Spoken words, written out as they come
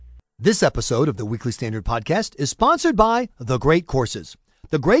This episode of the Weekly Standard Podcast is sponsored by The Great Courses.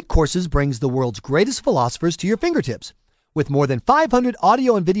 The Great Courses brings the world's greatest philosophers to your fingertips. With more than 500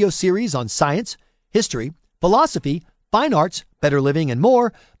 audio and video series on science, history, philosophy, fine arts, better living, and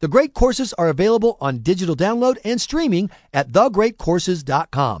more, The Great Courses are available on digital download and streaming at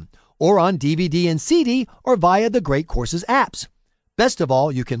thegreatcourses.com or on DVD and CD or via The Great Courses apps. Best of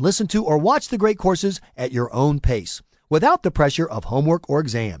all, you can listen to or watch The Great Courses at your own pace, without the pressure of homework or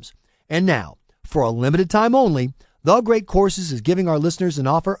exams. And now, for a limited time only, The Great Courses is giving our listeners an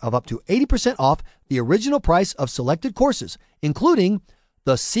offer of up to 80% off the original price of selected courses, including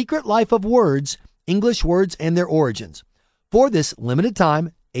The Secret Life of Words, English Words and Their Origins. For this limited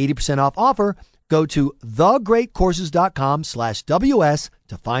time, 80% off offer, go to thegreatcourses.com/WS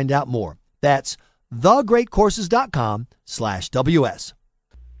to find out more. That's thegreatcourses.com/WS.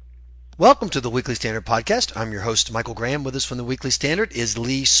 Welcome to the Weekly Standard Podcast. I'm your host, Michael Graham. With us from the Weekly Standard is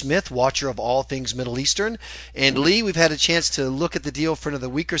Lee Smith, watcher of all things Middle Eastern. And Lee, we've had a chance to look at the deal for another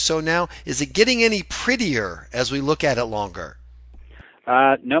week or so now. Is it getting any prettier as we look at it longer?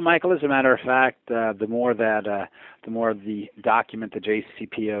 No, Michael. As a matter of fact, the more the document, the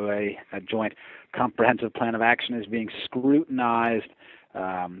JCPOA Joint Comprehensive Plan of Action, is being scrutinized,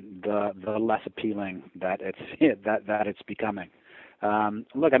 the less appealing that it's becoming.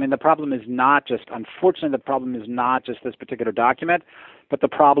 Look, I mean, the problem is not just, unfortunately, the problem is not just this particular document, but the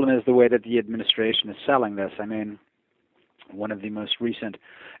problem is the way that the administration is selling this. I mean, one of the most recent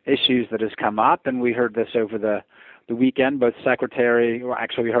issues that has come up, and we heard this over the weekend, both Secretary, or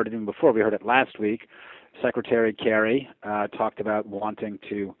actually we heard it even before, we heard it last week, Secretary Kerry talked about wanting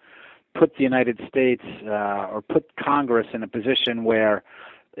to put the United States or put Congress in a position where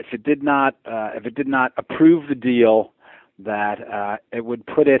if it did not approve the deal, that it would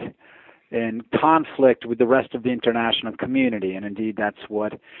put it in conflict with the rest of the international community. And indeed, that's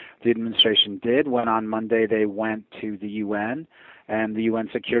what the administration did when on Monday they went to the UN, and the UN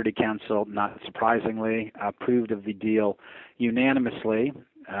Security Council, not surprisingly, approved of the deal unanimously.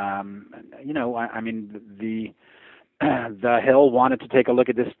 I mean, the Hill wanted to take a look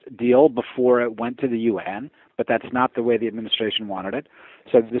at this deal before it went to the UN, but that's not the way the administration wanted it.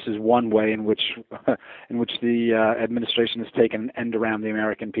 So this is one way in which the administration has taken an end around the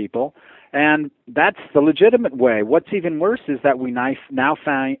American people, and that's the legitimate way. What's even worse is that we now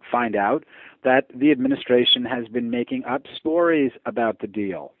find out that the administration has been making up stories about the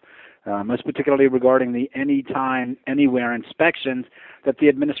deal, most particularly regarding the anytime, anywhere inspections that the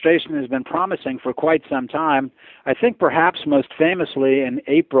administration has been promising for quite some time. I think perhaps most famously in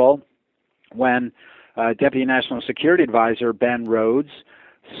April, when Deputy National Security Advisor Ben Rhodes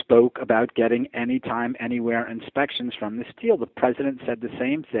spoke about getting anytime, anywhere inspections from this deal. The president said the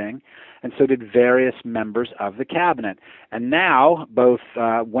same thing, and so did various members of the cabinet. And now, both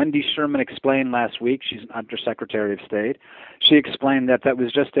Wendy Sherman explained last week, she's an Undersecretary of State, she explained that that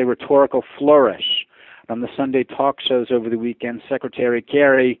was just a rhetorical flourish. On the Sunday talk shows over the weekend, Secretary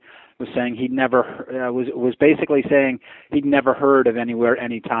Kerry was saying he'd never was basically saying he'd never heard of anywhere,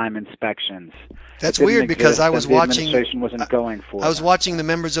 anytime inspections. That's weird because I was watching. Administration wasn't going for. I was watching the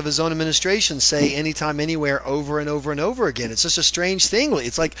members of his own administration say anytime, anywhere, over and over and over again. It's just a strange thing.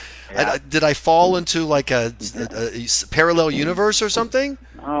 It's like, did I fall into like a parallel universe or something?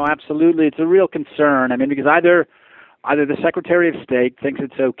 Oh, absolutely. It's a real concern. I mean, because either the Secretary of State thinks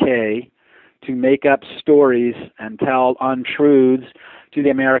it's okay to make up stories and tell untruths to the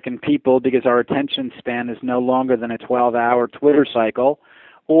American people because our attention span is no longer than a 12-hour Twitter cycle,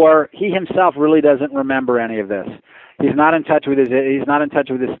 or he himself really doesn't remember any of this. He's not in touch with his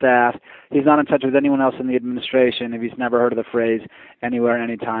staff. He's not in touch with anyone else in the administration if he's never heard of the phrase anywhere,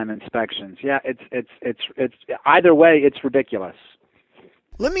 anytime inspections. Yeah, it's either way, it's ridiculous.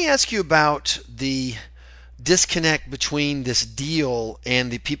 Let me ask you about the disconnect between this deal and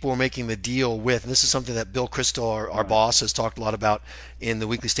the people we're making the deal with. And this is something that Bill Kristol, our boss, has talked a lot about in the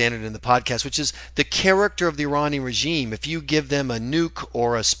Weekly Standard and the podcast, which is the character of the Iranian regime. If you give them a nuke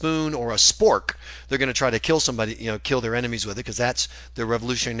or a spoon or a spork, they're going to try to kill somebody, kill their enemies with it, because that's the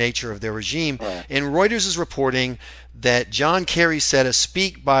revolutionary nature of their regime. Right. And Reuters is reporting that John Kerry said a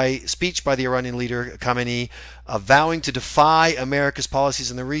speech by the Iranian leader Khamenei, vowing to defy America's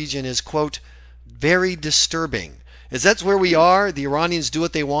policies in the region, is, quote, very disturbing. Is that where we are? The Iranians do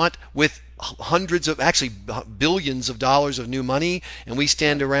what they want with hundreds of, actually billions of dollars of new money, and we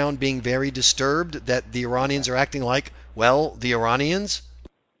stand around being very disturbed that the Iranians are acting like, well, the Iranians?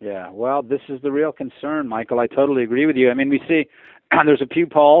 Yeah, well, this is the real concern, Michael. I totally agree with you. I mean, we see there's a Pew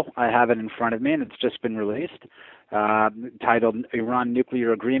poll. I have it in front of me, and it's just been released. titled Iran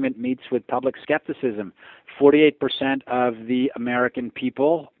Nuclear Agreement Meets with Public Skepticism. 48% of the American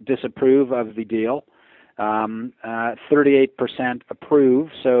people disapprove of the deal. 38% approve.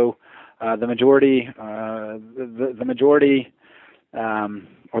 So the majority, the majority,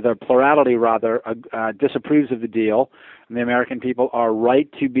 or the plurality rather, disapproves of the deal. And the American people are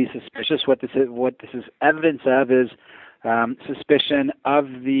right to be suspicious. What this is evidence of is suspicion of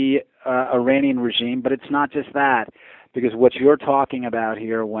the Iranian regime, but it's not just that, because what you're talking about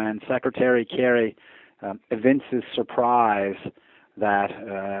here, when Secretary Kerry evinces surprise that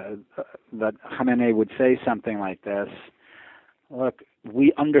Khamenei would say something like this. Look,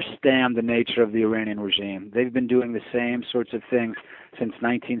 we understand the nature of the Iranian regime. They've been doing the same sorts of things since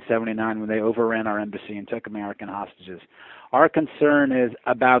 1979 when they overran our embassy and took American hostages. Our concern is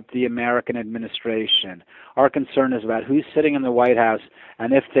about the American administration. Our concern is about who's sitting in the White House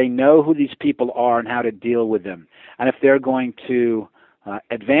and if they know who these people are and how to deal with them, and if they're going to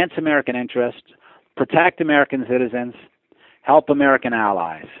advance American interests, protect American citizens, help American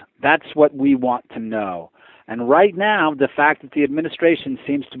allies. That's what we want to know. And right now, the fact that the administration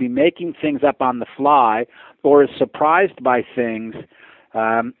seems to be making things up on the fly or is surprised by things,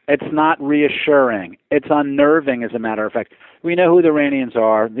 it's not reassuring. It's unnerving, as a matter of fact. We know who the Iranians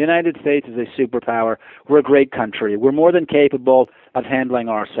are. The United States is a superpower. We're a great country. We're more than capable of handling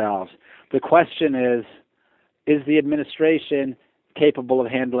ourselves. The question is the administration capable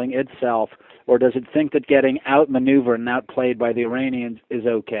of handling itself, or does it think that getting outmaneuvered and outplayed by the Iranians is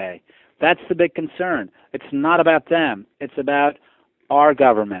okay? That's the big concern. It's not about them. It's about our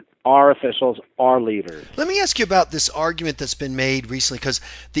government, our officials, our leaders. Let me ask you about this argument that's been made recently, because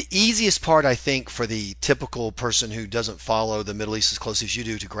the easiest part, I think, for the typical person who doesn't follow the Middle East as closely as you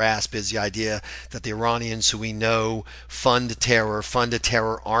do to grasp is the idea that the Iranians, who we know fund a terror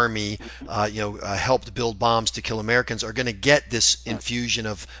army, helped build bombs to kill Americans, are going to get this infusion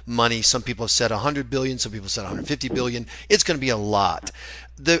of money. Some people have said 100 billion, some people have said 150 billion. It's going to be a lot.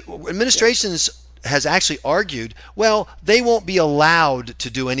 The administration's has actually argued, well, they won't be allowed to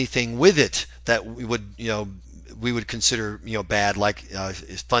do anything with it that we would consider bad, like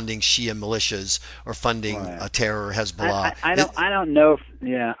funding Shia militias or funding terror, Hezbollah. I don't know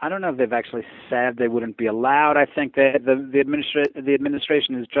if they've actually said they wouldn't be allowed. I think that the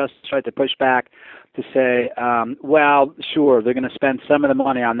administration has just tried to push back to say, well, sure, they're going to spend some of the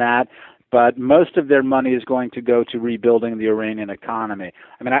money on that, but most of their money is going to go to rebuilding the Iranian economy.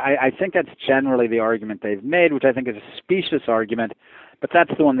 I mean, I think that's generally the argument they've made, which I think is a specious argument, but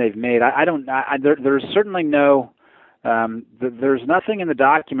that's the one they've made. There's certainly no, there's nothing in the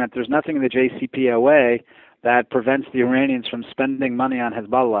document, there's nothing in the JCPOA that prevents the Iranians from spending money on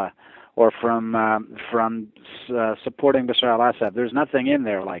Hezbollah or from supporting Bashar al-Assad. There's nothing in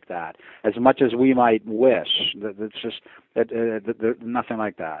there like that, as much as we might wish. It's just nothing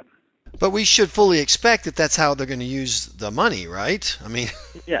like that. But we should fully expect that that's how they're going to use the money, right? I mean,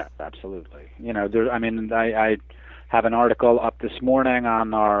 yeah, absolutely. I have an article up this morning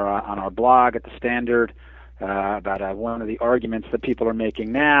on our blog at the Standard about one of the arguments that people are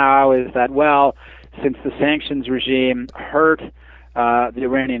making now is that, well, since the sanctions regime hurt the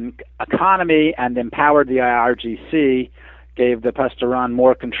Iranian economy and empowered the IRGC, gave the Peshmerga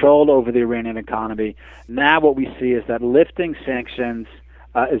more control over the Iranian economy, now what we see is that lifting sanctions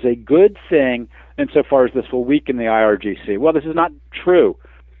is a good thing insofar as this will weaken the IRGC. Well, this is not true.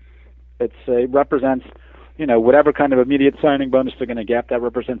 It represents, whatever kind of immediate signing bonus they're going to get, that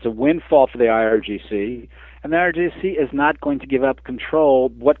represents a windfall for the IRGC. And the IRGC is not going to give up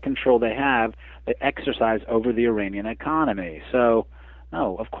what control they have, they exercise over the Iranian economy. So,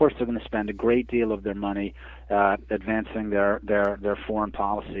 no, of course they're going to spend a great deal of their money advancing their foreign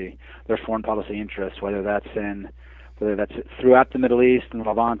policy interests, whether that's throughout the Middle East and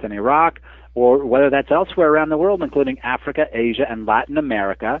Levant and Iraq, or whether that's elsewhere around the world, including Africa, Asia, and Latin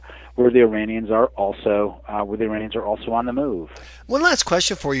America, where the Iranians are also on the move. One last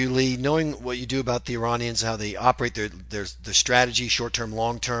question for you, Lee. Knowing what you do about the Iranians, how they operate their strategy, short-term,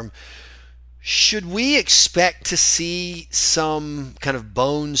 long-term, should we expect to see some kind of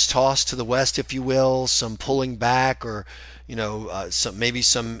bones tossed to the West, if you will, some pulling back, or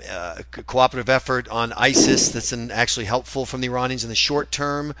some cooperative effort on ISIS that's actually helpful from the Iranians in the short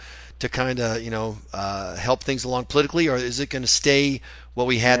term to kind of help things along politically, or is it going to stay what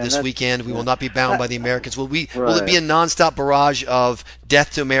we had this weekend? We will not be bound by the Americans. Will it be a nonstop barrage of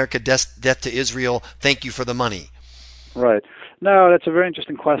death to America, death to Israel? Thank you for the money. Right. No, that's a very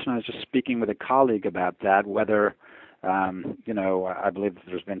interesting question. I was just speaking with a colleague about that, whether I believe that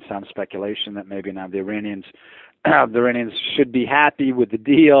there's been some speculation that maybe now the Iranians should be happy with the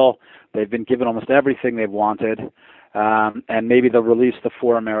deal. They've been given almost everything they've wanted, and maybe they'll release the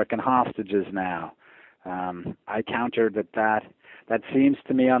 4 American hostages now. I countered that seems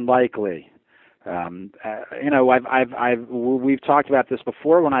to me unlikely. We've talked about this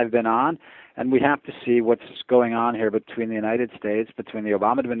before when I've been on, and we have to see what's going on here between the United States, between the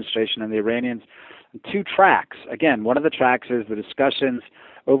Obama administration and the Iranians. 2 tracks. Again, one of the tracks is the discussions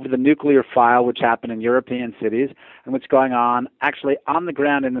over the nuclear file, which happened in European cities, and what's going on actually on the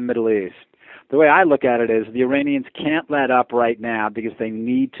ground in the Middle East. The way I look at it is the Iranians can't let up right now because they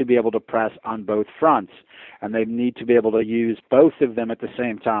need to be able to press on both fronts, and they need to be able to use both of them at the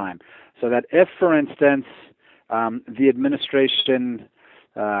same time. So that if, for instance, the administration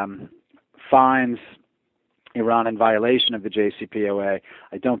finds Iran in violation of the JCPOA,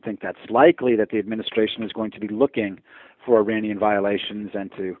 I don't think that's likely that the administration is going to be looking for Iranian violations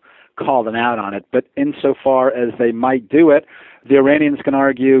and to call them out on it. But insofar as they might do it, the Iranians can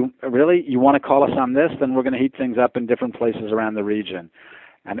argue, really, you want to call us on this, then we're going to heat things up in different places around the region.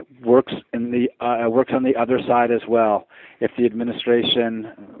 And it works on the other side as well. If the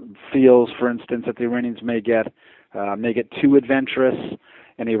administration feels, for instance, that the Iranians may get too adventurous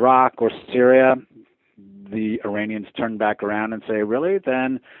in Iraq or Syria, the Iranians turn back around and say, really,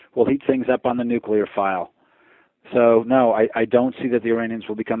 then we'll heat things up on the nuclear file. So, no, I don't see that the Iranians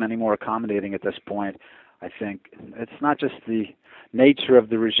will become any more accommodating at this point. I think it's not just the nature of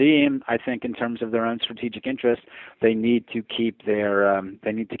the regime. I think in terms of their own strategic interest, they need to keep their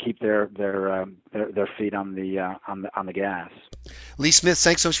feet on the gas. Lee Smith,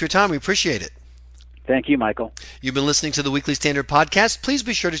 thanks so much for your time. We appreciate it. Thank you, Michael. You've been listening to the Weekly Standard Podcast. Please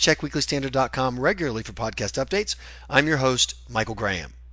be sure to check weeklystandard.com regularly for podcast updates. I'm your host, Michael Graham.